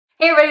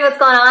Hey everybody, what's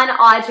going on?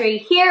 Audrey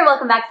here.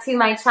 Welcome back to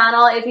my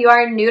channel. If you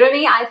are new to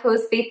me, I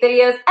post faith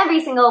videos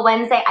every single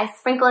Wednesday. I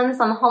sprinkle in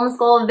some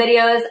homeschool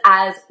videos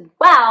as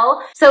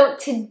well. So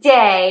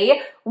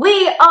today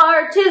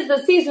tis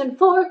the season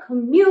for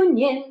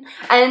communion.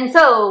 And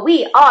so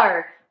we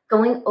are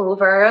going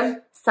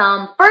over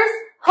some First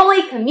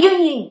Holy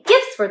Communion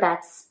gifts for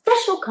that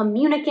special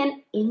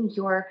communicant in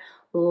your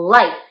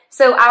life.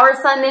 So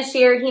our son this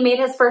year, he made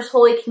his first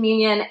Holy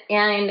Communion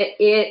and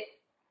it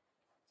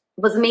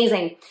was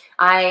amazing.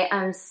 I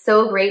am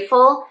so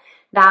grateful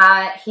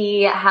that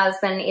he has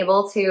been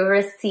able to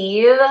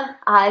receive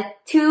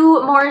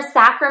 2 more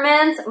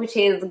sacraments, which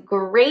is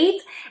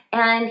great.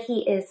 And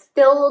he is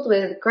filled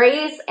with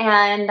grace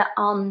and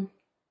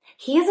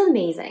he's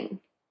amazing.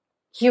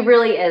 He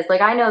really is.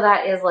 Like, I know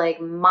that is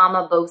like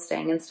mama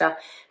boasting and stuff,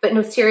 but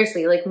no,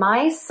 seriously, like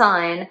my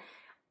son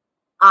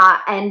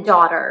and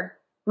daughter,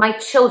 my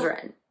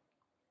children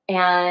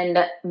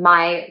and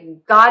my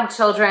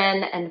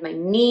godchildren and my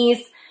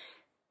niece,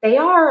 they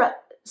are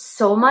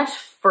so much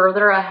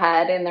further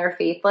ahead in their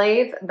faith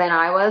life than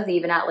I was,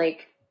 even at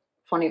like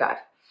 25.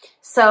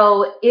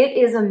 So it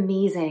is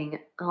amazing,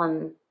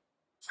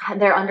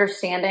 their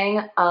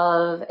understanding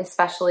of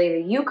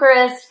especially the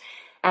Eucharist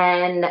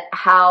and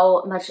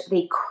how much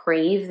they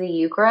crave the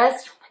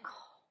Eucharist. Oh my God,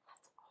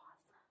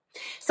 that's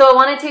awesome. So I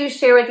wanted to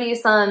share with you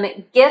some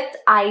gift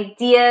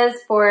ideas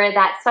for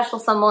that special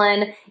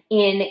someone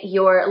in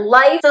your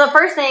life. So the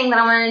first thing that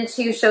I wanted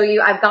to show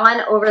you, I've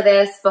gone over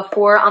this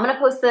before. I'm gonna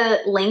post the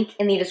link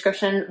in the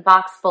description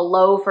box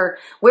below for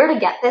where to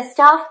get this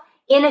stuff,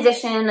 in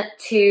addition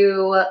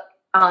to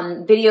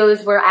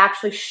videos where I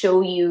actually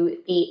show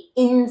you the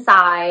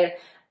inside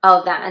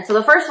of them. And so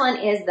the first one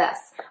is this.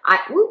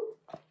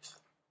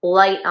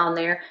 Light on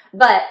there,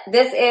 but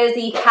this is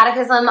the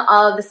Catechism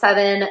of the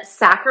 7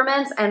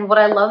 Sacraments. And what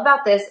I love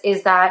about this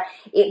is that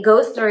it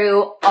goes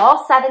through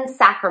all 7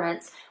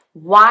 sacraments,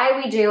 why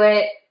we do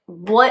it,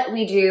 what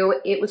we do.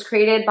 It was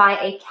created by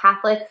a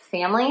Catholic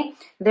family.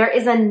 There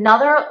is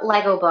another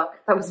Lego book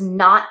that was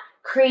not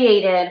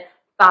created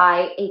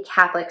by a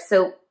Catholic.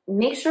 So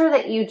make sure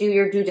that you do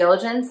your due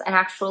diligence and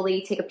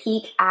actually take a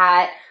peek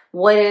at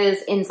what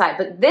is inside.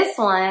 But this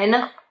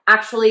one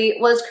actually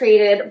was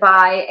created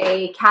by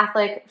a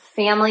Catholic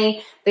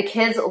family. The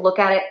kids look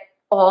at it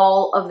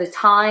all of the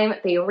time.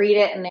 They read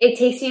it and it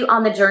takes you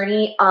on the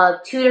journey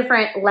of 2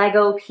 different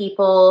Lego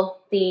people,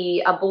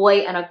 a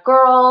boy and a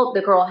girl.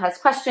 The girl has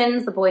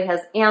questions, the boy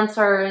has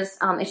answers.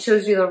 It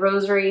shows you the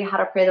rosary, how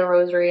to pray the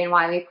rosary and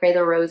why we pray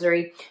the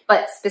rosary.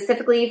 But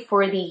specifically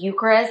for the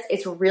Eucharist,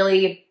 it's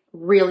really,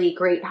 really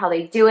great how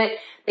they do it.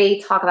 They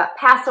talk about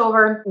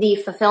Passover, the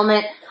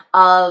fulfillment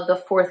of the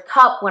 4th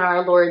cup when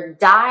our Lord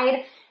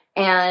died,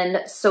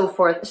 and so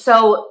forth.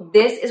 So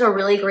this is a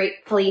really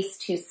great place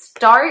to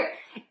start.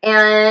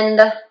 And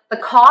the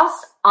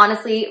cost,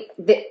 honestly,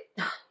 the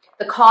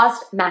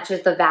cost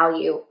matches the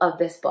value of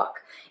this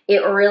book. It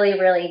really,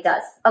 really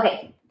does.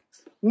 Okay,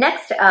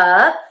 next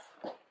up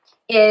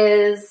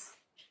is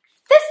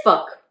this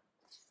book,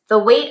 The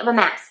Weight of a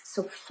Mass.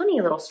 So funny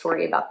little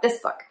story about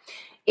this book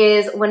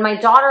is when my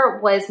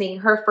daughter was making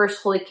her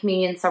first Holy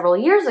Communion several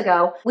years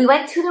ago, we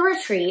went to the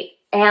retreat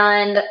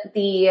and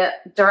the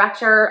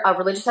director of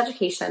religious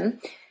education,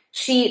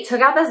 she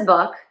took out this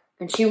book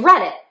and she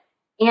read it.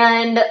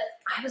 And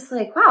I was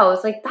like, wow, I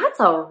was like, that's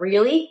a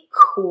really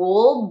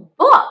cool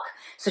book.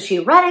 So she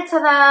read it to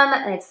them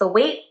and it's The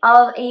Weight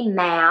of a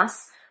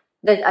Mass,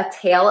 A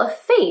Tale of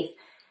Faith.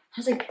 I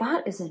was like,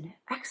 that is an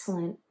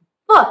excellent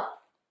book.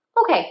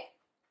 Okay,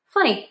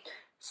 funny.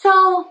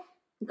 So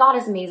God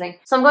is amazing.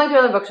 So I'm going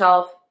through the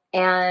bookshelf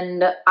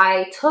and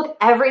I took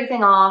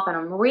everything off and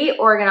I'm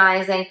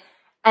reorganizing.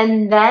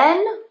 And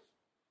then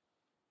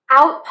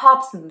out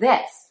pops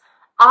this.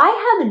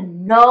 I have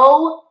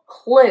no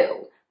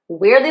clue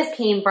where this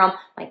came from.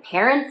 My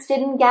parents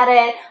didn't get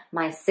it.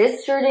 My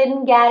sister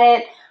didn't get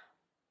it.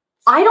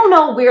 I don't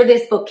know where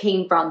this book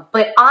came from,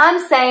 but I'm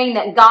saying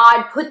that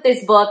God put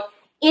this book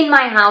in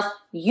my house.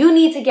 You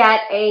need to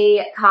get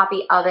a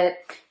copy of it.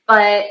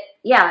 But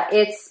yeah,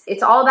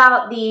 it's all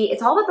about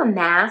the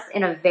Mass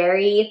in a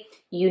very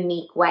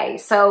unique way.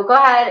 So go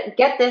ahead,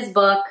 get this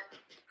book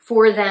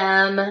for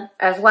them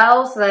as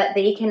well so that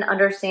they can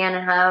understand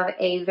and have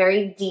a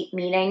very deep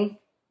meaning,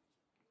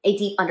 a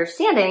deep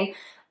understanding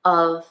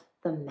of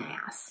the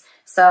Mass.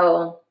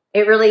 So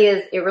it really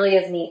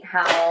is neat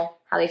how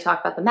they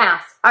talk about the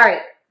Mass. All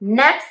right,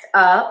 next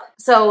up,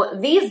 so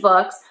these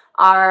books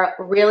are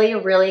really,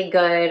 really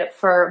good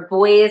for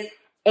boys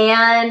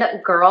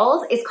and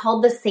girls. It's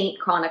called the Saint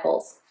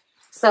Chronicles.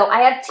 So I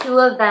have 2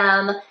 of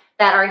them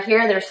that are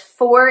here. There's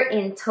 4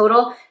 in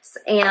total,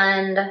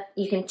 and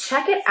you can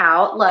check it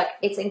out. Look,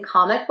 it's in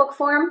comic book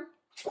form,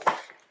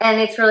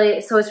 and it's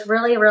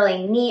really,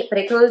 really neat, but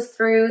it goes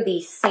through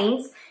the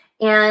saints,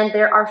 and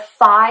there are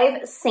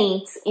 5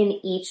 saints in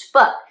each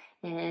book.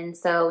 And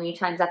so when you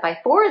times that by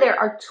 4, there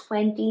are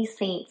 20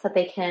 saints that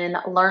they can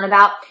learn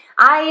about.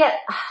 I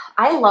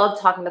love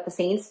talking about the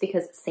saints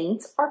because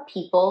saints are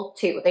people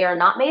too. They are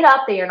not made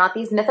up. They are not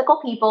these mythical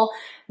people.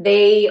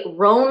 They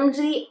roamed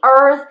the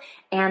earth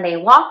and they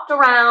walked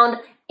around,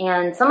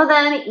 and some of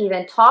them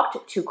even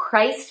talked to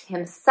Christ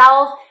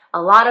himself.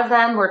 A lot of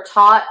them were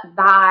taught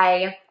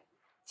by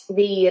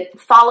the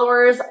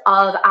followers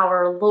of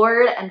our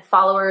Lord and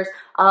followers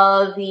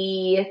of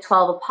the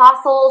 12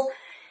 apostles.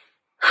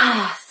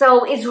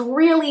 So it's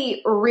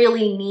really,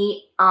 really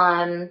neat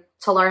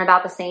to learn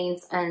about the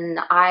saints, and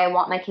I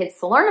want my kids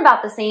to learn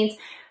about the saints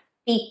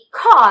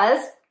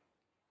because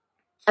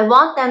I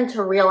want them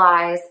to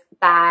realize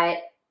that,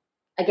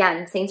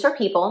 again, saints are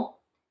people.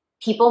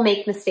 People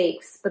make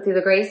mistakes, but through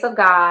the grace of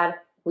God,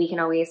 we can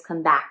always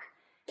come back.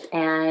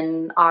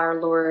 And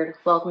our Lord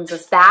welcomes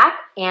us back.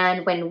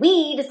 And when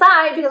we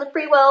decide, because of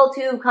free will,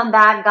 to come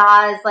back,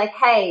 God's like,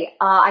 hey,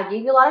 I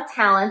gave you a lot of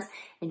talents,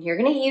 and you're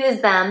going to use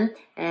them,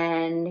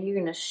 and you're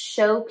going to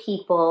show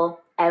people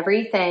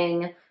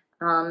everything.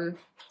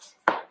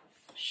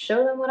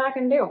 Show them what I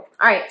can do. All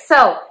right,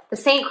 so the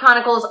Saint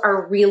Chronicles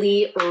are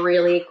really,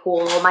 really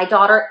cool. My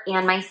daughter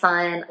and my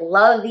son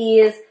love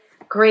these.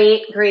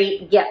 Great,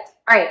 great gift.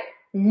 All right,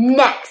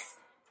 next.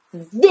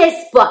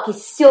 This book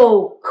is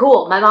so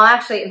cool. My mom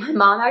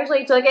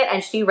actually took it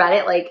and she read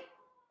it like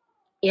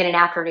in an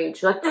afternoon.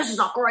 She's like, this is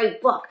a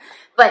great book.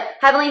 But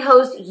Heavenly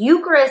Host,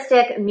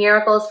 Eucharistic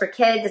Miracles for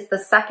Kids. It's the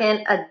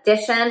 2nd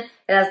edition.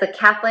 It has the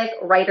Catholic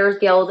Writers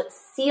Guild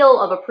seal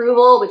of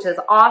approval, which is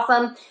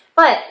awesome.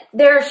 But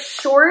they're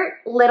short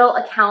little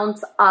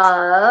accounts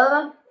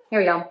of, here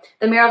we go,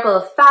 the Miracle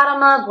of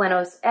Fatima,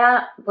 Buenos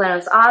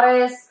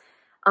Aires,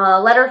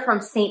 a letter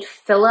from St.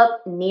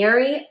 Philip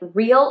Neri,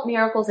 real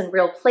miracles in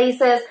real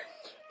places.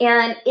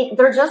 And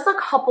they're just a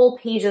couple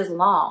pages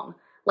long.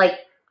 Like,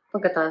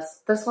 look at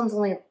this. This one's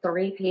only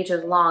 3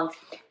 pages long.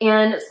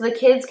 And so the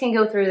kids can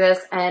go through this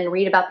and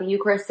read about the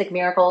Eucharistic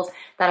miracles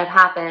that have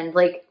happened.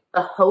 Like,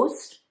 the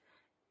host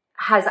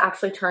has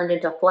actually turned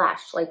into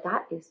flesh. Like,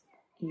 that is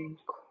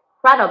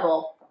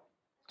incredible.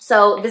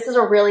 So this is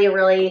a really,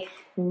 really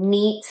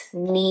neat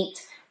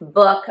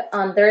book.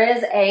 There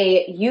is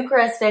a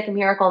Eucharistic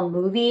miracle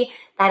movie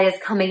that is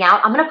coming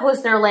out. I'm going to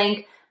post their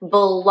link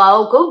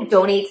below. Go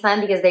donate to them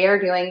because they are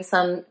doing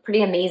some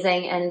pretty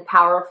amazing and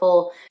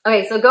powerful.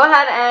 Okay, so go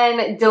ahead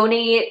and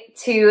donate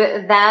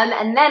to them.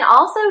 And then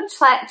also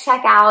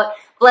check out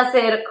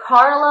Blessed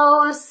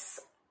Carlos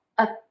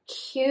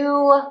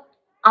Acu.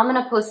 I'm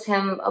going to post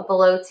him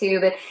below too,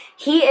 but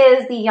he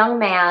is the young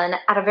man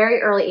at a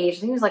very early age. I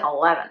think he was like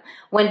 11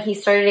 when he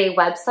started a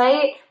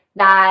website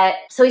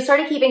so he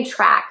started keeping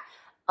track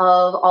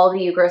of all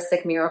the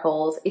Eucharistic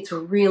miracles. It's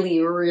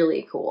really,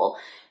 really cool.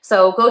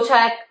 So go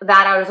check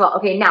that out as well.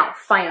 Okay, now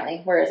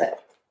finally, where is it?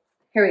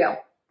 Here we go.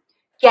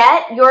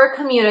 Get your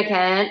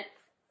communicant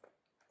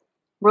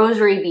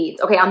rosary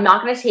beads. Okay, I'm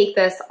not going to take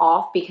this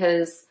off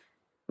because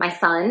my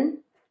son,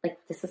 like,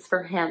 this is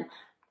for him.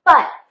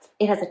 But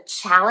it has a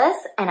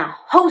chalice and a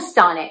host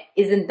on it.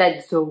 Isn't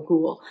that so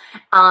cool?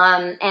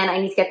 And I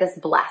need to get this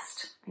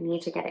blessed. I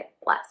need to get it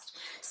blessed.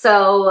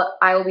 So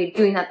I will be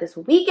doing that this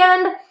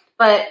weekend.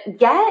 But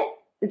get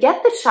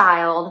the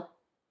child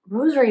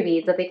rosary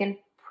beads that they can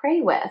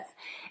pray with,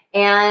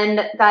 and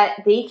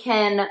that they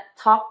can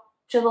talk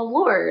to the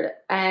Lord,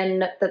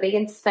 and that they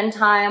can spend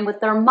time with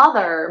their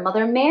Mother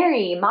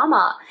Mary,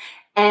 Mama,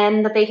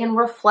 and that they can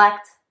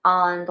reflect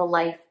on the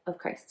life of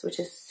Christ, which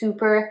is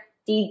super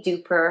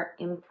duper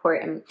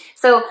important.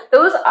 So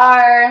those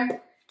are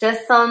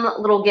just some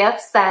little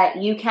gifts that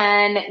you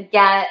can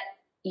get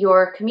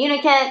your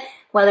communicant,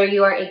 whether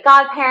you are a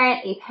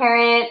godparent, a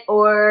parent,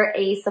 or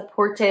a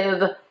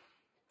supportive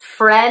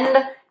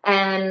friend,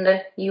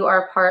 and you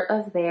are part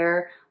of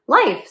their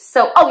life.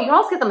 So, oh, you can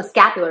also get them a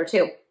scapular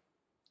too.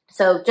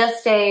 So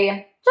just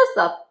a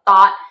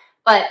thought.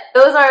 But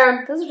those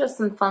are just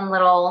some fun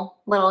little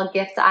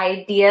gift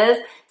ideas.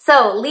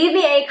 So leave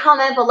me a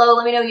comment below.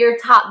 Let me know your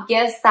top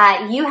gifts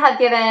that you have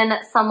given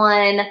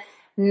someone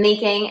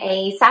making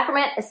a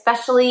sacrament,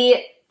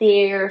 especially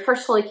their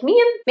First Holy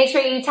Communion. Make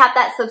sure you tap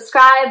that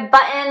subscribe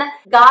button.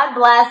 God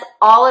bless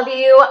all of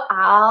you.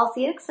 I'll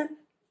see you next time.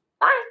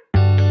 Bye.